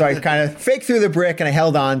 So I kind of fake threw the brick and I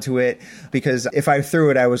held on to it because if I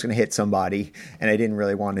threw it, I was going to hit somebody and I didn't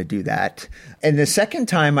really want to do that. And the second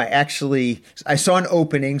time I saw an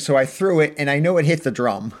opening, so I threw it and I know it hit the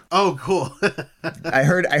drum. Oh, cool. I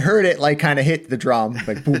heard it kind of hit the drum,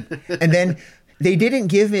 boom. And then they didn't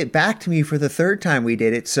give it back to me for the third time we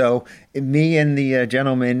did it. So me and the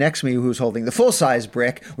gentleman next to me who was holding the full-size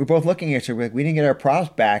brick, we're both looking at each other like, we didn't get our props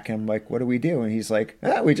back. And I'm like, what do we do? And he's like,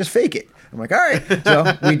 we just fake it. I'm like, all right.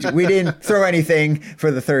 So we didn't throw anything for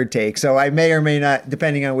the third take. So I may or may not,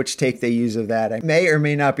 depending on which take they use of that, I may or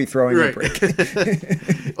may not be throwing the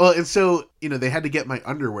brick. Well, and so, they had to get my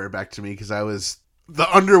underwear back to me because I was the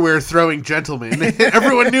underwear throwing gentleman.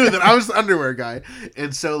 Everyone knew that I was the underwear guy.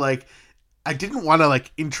 And so, like, I didn't want to,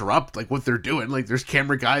 like, interrupt, like, what they're doing. Like, there's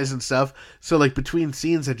camera guys and stuff. So, like, between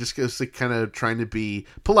scenes, I just was, like, kind of trying to be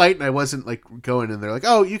polite, and I wasn't, like, going in there like,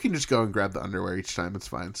 oh, you can just go and grab the underwear each time. It's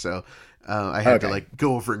fine. So I had to, like,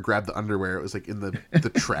 go over and grab the underwear. It was, like, in the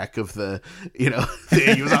track of the, you know,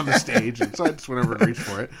 thing. He was on the stage, and so I just went over and reached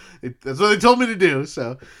for it. That's what they told me to do.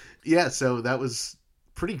 So, yeah, so that was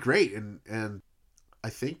pretty great. And I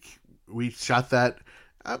think we shot that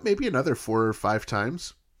maybe another 4 or 5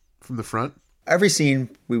 times. From the front? Every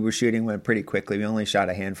scene we were shooting went pretty quickly. We only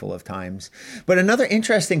shot a handful of times. But another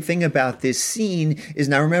interesting thing about this scene is,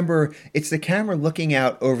 now remember, it's the camera looking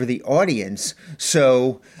out over the audience.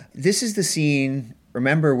 So this is the scene,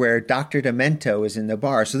 remember, where Dr. Demento is in the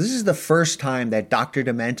bar. So this is the first time that Dr.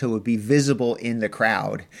 Demento would be visible in the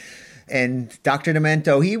crowd. And Dr.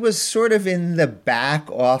 Demento, he was sort of in the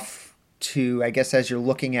back off to, I guess, as you're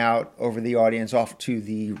looking out over the audience, off to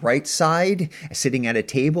the right side, sitting at a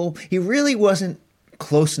table. He really wasn't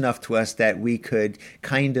close enough to us that we could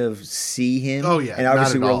kind of see him. Oh yeah, and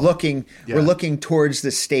obviously we're looking towards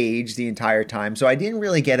the stage the entire time. So I didn't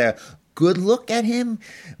really get a good look at him,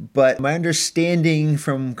 but my understanding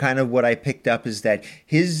from kind of what I picked up is that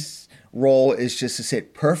his role is just to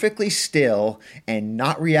sit perfectly still and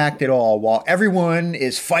not react at all while everyone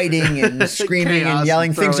is fighting and screaming and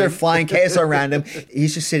yelling. Things are flying, chaos around him.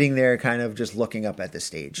 He's just sitting there kind of just looking up at the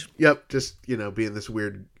stage. Yep. Just, you know, being this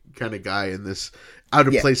weird kind of guy and this out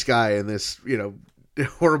of place guy and this, you know,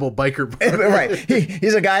 horrible biker. Right.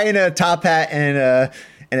 He's a guy in a top hat and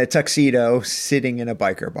a tuxedo sitting in a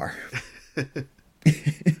biker bar.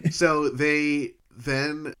 So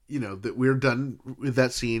then, you know, that we're done with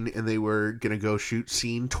that scene and they were going to go shoot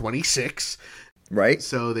scene 26. Right.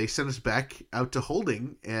 So they sent us back out to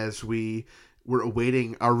holding as we were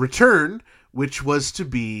awaiting our return, which was to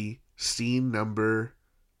be scene number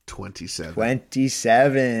 27.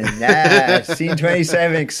 27. Yeah. Scene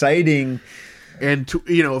 27. Exciting. And,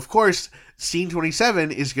 you know, of course, scene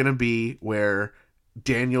 27 is going to be where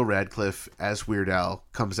Daniel Radcliffe as Weird Al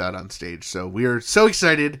comes out on stage. So we are so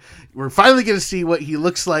excited. We're finally going to see what he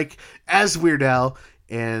looks like as Weird Al.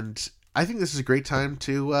 And I think this is a great time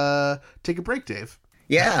to take a break, Dave.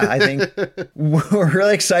 Yeah, I think we're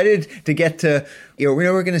really excited to get to, you know, we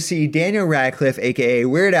know we're going to see Daniel Radcliffe, a.k.a.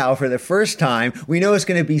 Weird Al, for the first time. We know it's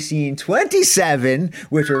going to be scene 27,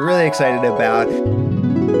 which we're really excited about.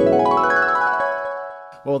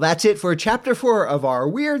 Well, that's it for Chapter 4 of our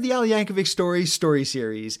Weird the Al Yankovic Story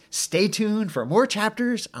series. Stay tuned for more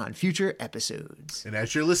chapters on future episodes. And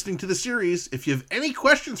as you're listening to the series, if you have any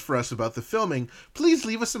questions for us about the filming, please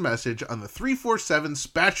leave us a message on the 347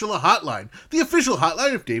 Spatula Hotline, the official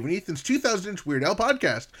hotline of Dave and Ethan's 2000-inch Weird Al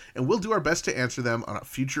podcast, and we'll do our best to answer them on a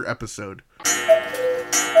future episode.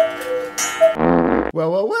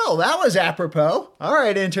 Well, that was apropos. All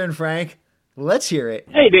right, intern Frank, let's hear it.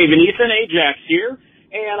 Hey, Dave and Ethan, Ajax here.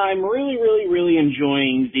 And I'm really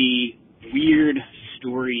enjoying the Weird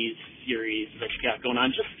Stories series that you got going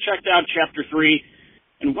on. Just checked out Chapter 3,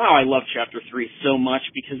 and wow, I love Chapter 3 so much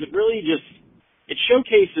because it really it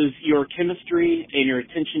showcases your chemistry and your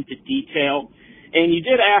attention to detail. And you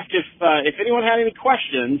did ask if anyone had any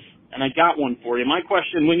questions, and I got one for you. My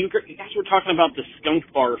question, when you guys were talking about the Skunk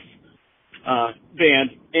Barf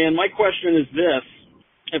band, and my question is this.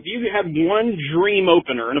 If you had one dream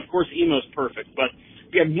opener, and of course Emo's perfect, but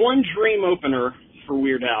if you had one dream opener for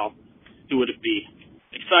Weird Al, who would it be?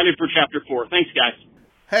 Excited for Chapter 4. Thanks, guys.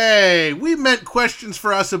 Hey, we meant questions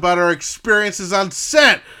for us about our experiences on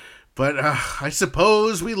set, but I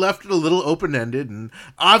suppose we left it a little open-ended, and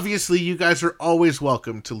obviously you guys are always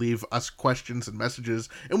welcome to leave us questions and messages,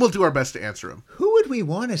 and we'll do our best to answer them. Who would we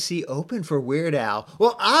want to see open for Weird Al?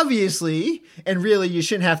 Well, obviously, and really you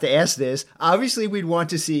shouldn't have to ask this, obviously we'd want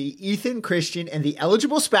to see Ethan, Christian, and the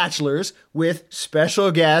Eligible Spatulars with special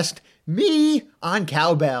guest me on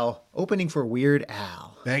Cowbell, opening for Weird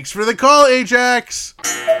Al. Thanks for the call, Ajax!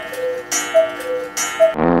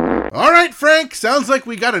 All right, Frank, sounds like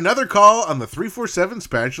we got another call on the 347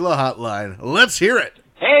 Spatula Hotline. Let's hear it.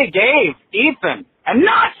 Hey, Dave, Ethan, and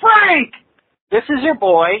not Frank! This is your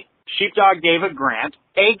boy, Sheepdog David Grant,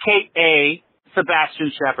 a.k.a.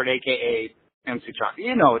 Sebastian Shepard, a.k.a. MC Chalk.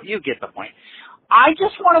 You know it. You get the point. I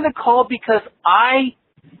just wanted to call because I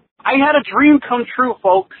had a dream come true,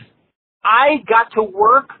 folks. I got to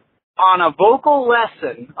work on a vocal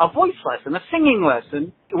lesson, a voice lesson, a singing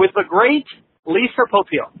lesson with the great Lisa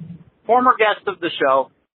Popeil, former guest of the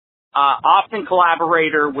show, often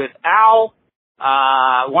collaborator with Al,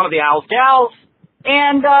 one of the Al's gals,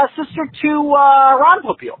 and sister to Ron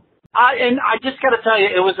Popeil. And I just got to tell you,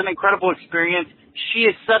 it was an incredible experience. She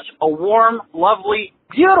is such a warm, lovely,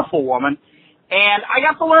 beautiful woman. And I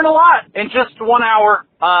got to learn a lot in just 1 hour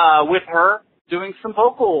with her doing some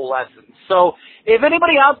vocal lessons. So if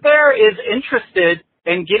anybody out there is interested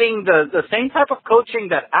in getting the same type of coaching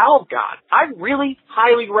that Al got, I really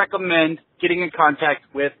highly recommend getting in contact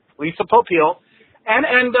with Lisa Popeil and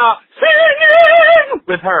singing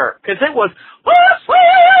with her, because it was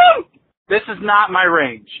awesome. This is not my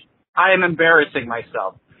range. I am embarrassing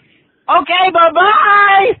myself. Okay,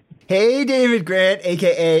 bye-bye! Hey, David Grant,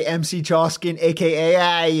 a.k.a. MC Choskin,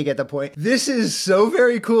 a.k.a. You get the point. This is so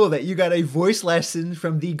very cool that you got a voice lesson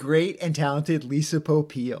from the great and talented Lisa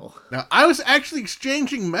Popeil. Now, I was actually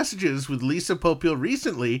exchanging messages with Lisa Popeil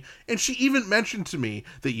recently, and she even mentioned to me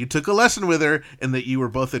that you took a lesson with her and that you were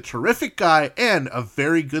both a terrific guy and a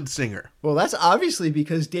very good singer. Well, that's obviously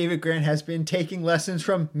because David Grant has been taking lessons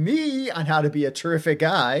from me on how to be a terrific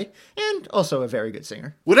guy and also a very good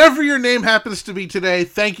singer. Whatever your name happens to be today,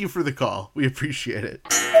 thank you for the call. We appreciate it.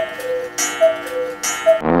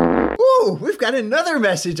 Ooh, we've got another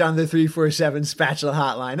message on the 347 Spatula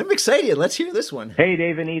Hotline. I'm excited. Let's hear this one. Hey,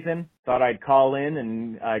 Dave and Ethan. Thought I'd call in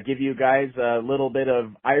and give you guys a little bit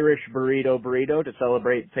of Irish burrito to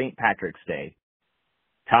celebrate St. Patrick's Day.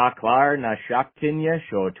 Ta clar na shaktinya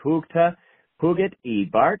sho tugta puget e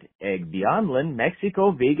bart eg bionlin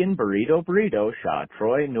Mexico vegan burrito sha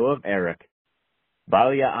Troy nuov Eric.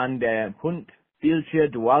 Balia ande hunt filcha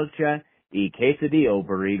dualcha e quesadillo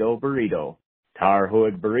burrito. Tar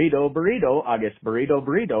huig burrito agus burrito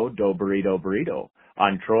do burrito.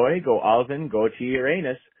 On Troy go Alvin go chi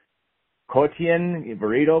Uranus. Kotien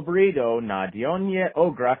burrito na dionye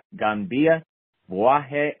ograk gambia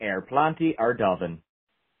voahe planti ardalvin.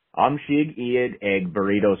 Amshig iad eg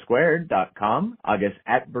burritosquared.com agus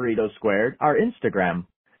at burritosquared our Instagram.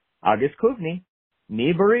 Agus kuvni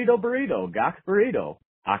ni burrito gak burrito.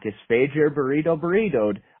 Akis fager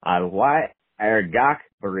burrito'd al wa gak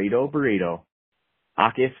burrito.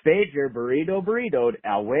 Akis fager burrito'd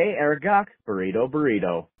al way gak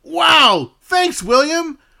burrito. Wow! Thanks,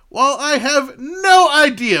 William! While I have no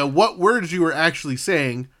idea what words you were actually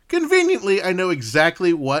saying, conveniently, I know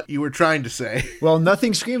exactly what you were trying to say. Well,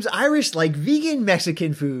 nothing screams Irish like vegan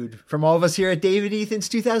Mexican food. From all of us here at David Ethan's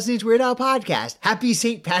 2000 Weird Al podcast, happy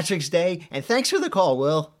St. Patrick's Day, and thanks for the call,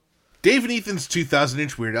 Will. Dave and Ethan's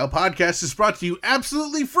 2000-inch Weird Al podcast is brought to you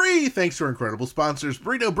absolutely free thanks to our incredible sponsors,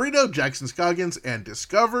 Burrito, Jackson Scoggins, and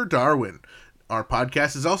Discover Darwin. Our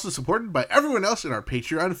podcast is also supported by everyone else in our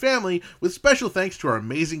Patreon family, with special thanks to our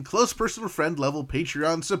amazing close personal friend level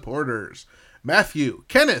Patreon supporters. Matthew,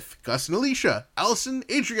 Kenneth, Gus and Alicia, Allison,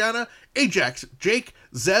 Adriana, Ajax, Jake,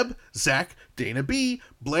 Zeb, Zach, Dana B,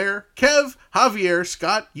 Blair, Kev, Javier,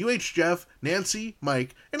 Scott, Jeff, Nancy,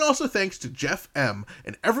 Mike, and also thanks to Jeff M.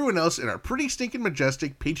 and everyone else in our pretty stinking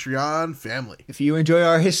majestic Patreon family. If you enjoy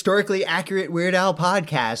our historically accurate Weird Al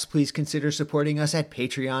podcast, please consider supporting us at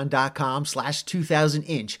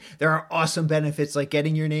patreon.com/2000inch. There are awesome benefits like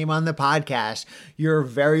getting your name on the podcast, your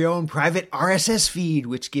very own private RSS feed,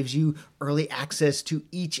 which gives you early access to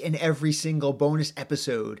each and every single bonus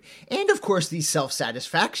episode, and of course the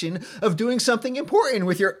self-satisfaction of doing something important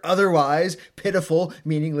with your otherwise pitiful,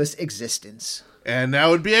 meaningless existence. And now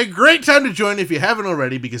would be a great time to join if you haven't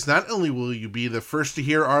already, because not only will you be the first to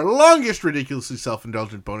hear our longest ridiculously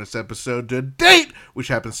self-indulgent bonus episode to date, which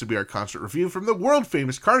happens to be our concert review from the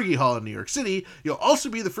world-famous Carnegie Hall in New York City, you'll also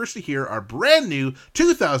be the first to hear our brand new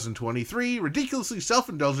 2023 ridiculously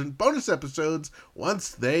self-indulgent bonus episodes once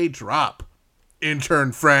they drop.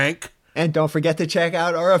 Intern Frank. And don't forget to check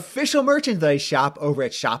out our official merchandise shop over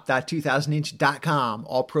at shop.2000inch.com.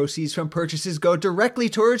 All proceeds from purchases go directly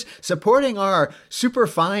towards supporting our super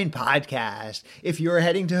fine podcast. If you're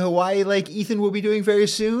heading to Hawaii like Ethan will be doing very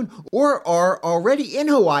soon, or are already in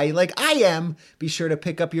Hawaii like I am, be sure to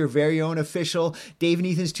pick up your very own official Dave and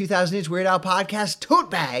Ethan's 2000-inch Weird Al podcast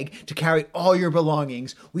tote bag to carry all your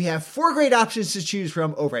belongings. We have 4 great options to choose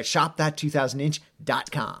from over at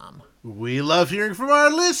shop.2000inch.com. We love hearing from our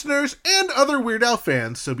listeners and other Weird Al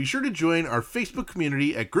fans, so be sure to join our Facebook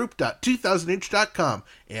community at group.2000inch.com,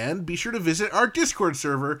 and be sure to visit our Discord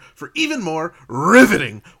server for even more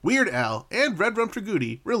riveting Weird Al and Red Rum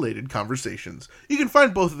Tragudi related conversations. You can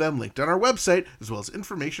find both of them linked on our website, as well as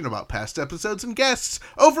information about past episodes and guests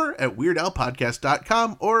over at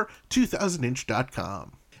weirdalpodcast.com or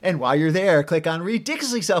 2000inch.com. And while you're there, click on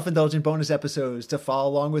ridiculously self-indulgent bonus episodes to follow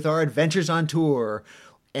along with our adventures on tour.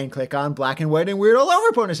 And click on Black and White and Weird All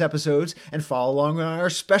Over bonus episodes and follow along on our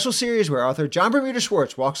special series where author John Bermuda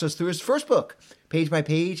Schwartz walks us through his first book, page by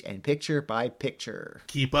page and picture by picture.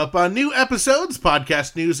 Keep up on new episodes,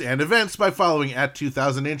 podcast news, and events by following at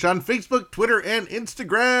 2000 Inch on Facebook, Twitter, and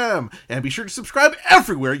Instagram. And be sure to subscribe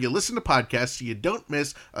everywhere you listen to podcasts so you don't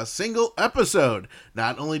miss a single episode.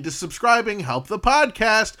 Not only does subscribing help the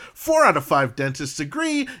podcast, 4 out of 5 dentists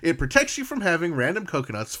agree it protects you from having random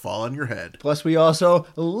coconuts fall on your head. Plus, we also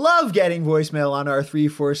love getting voicemail on our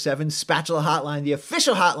 347 Spatula Hotline, the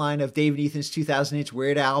official hotline of Dave and Ethan's 2000 Inch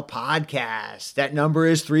Weird Al podcast. That number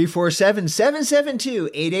is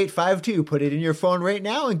 347-772-8852. Put it in your phone right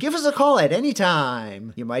now and give us a call at any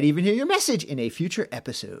time. You might even hear your message in a future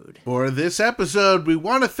episode. For this episode, we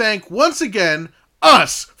want to thank once again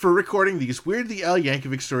us for recording these Weird the Al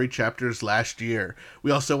Yankovic Story chapters last year.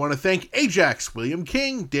 We also want to thank Ajax, William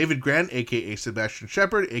King, David Grant, aka Sebastian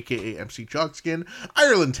Shepard, aka MC Chalkskin,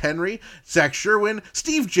 Ireland Henry, Zach Sherwin,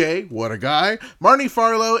 Steve J, what a guy, Marnie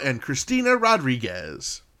Farlow, and Christina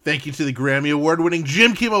Rodriguez. Thank you to the Grammy Award-winning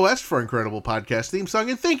Jim Kimo West for incredible podcast theme song,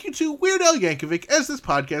 and thank you to Weird Al Yankovic, as this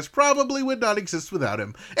podcast probably would not exist without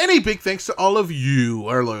him. And a big thanks to all of you,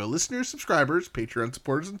 our loyal listeners, subscribers, Patreon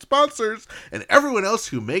supporters, and sponsors, and everyone else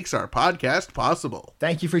who makes our podcast possible.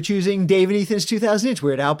 Thank you for choosing Dave and Ethan's 2000 Inch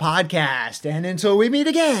Weird Al podcast, and until we meet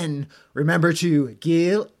again, remember to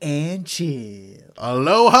gill and chill.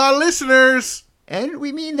 Aloha, listeners! And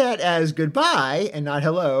we mean that as goodbye and not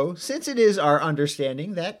hello, since it is our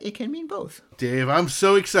understanding that it can mean both. Dave, I'm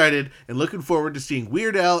so excited and looking forward to seeing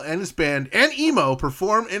Weird Al and his band and Emo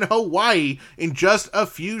perform in Hawaii in just a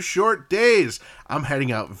few short days. I'm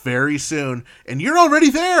heading out very soon, and you're already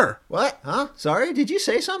there! What? Huh? Sorry, did you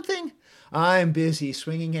say something? I'm busy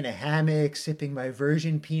swinging in a hammock, sipping my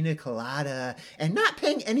virgin pina colada, and not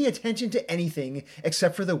paying any attention to anything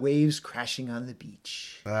except for the waves crashing on the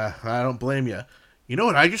beach. I don't blame you. You know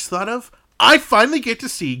what I just thought of? I finally get to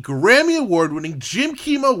see Grammy Award-winning Jim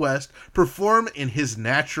Kimo West perform in his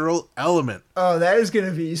natural element. Oh, that is going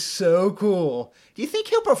to be so cool. Do you think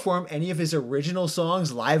he'll perform any of his original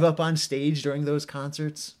songs live up on stage during those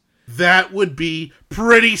concerts? That would be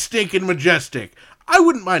pretty stinking majestic. I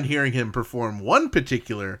wouldn't mind hearing him perform one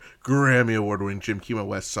particular Grammy Award-winning Jim Kimo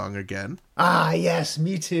West song again. Ah, yes,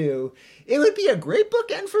 me too. It would be a great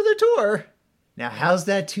bookend for the tour. Now, how's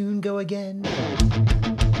that tune go again?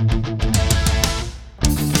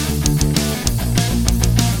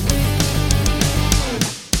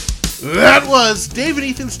 That was Dave and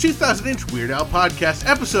Ethan's 2000 Inch Weird Al podcast,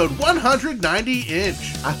 episode 190 inch.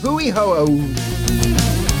 Ahooey ho.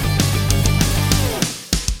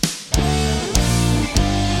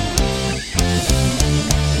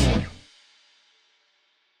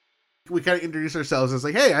 We kind of introduce ourselves as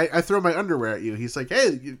like, hey, I throw my underwear at you. He's like,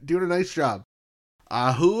 hey, you're doing a nice job.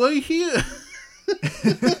 Ahooey here.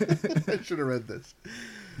 I should have read this.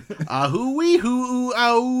 Ahooey hoo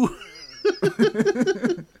ow.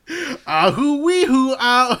 Ahooey hoo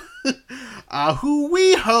ow.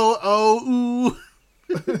 Ahooey ho oh ooh.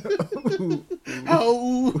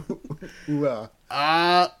 Oh.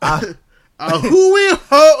 Ahooey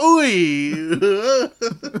ho-ooey.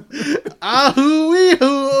 Ahooey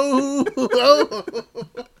ho.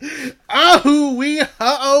 Ahooey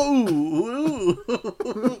ho.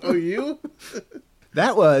 Oh, you?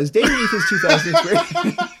 That was Dave and Ethan's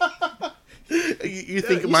 2003. You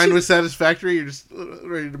think mine was satisfactory? You're just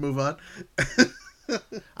ready to move on?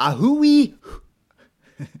 Ahooey.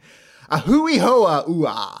 Ahooey hoa ooh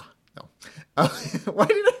ah. No. Why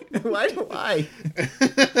do I?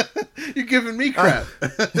 You're giving me crap.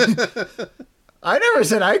 I never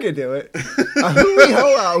said I could do it. Ahooey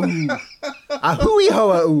hoa ooh. Ahooey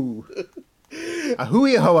hoa ooh.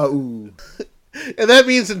 Ahooey hoa ooh. And that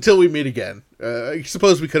means until we meet again. I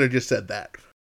suppose we could have just said that.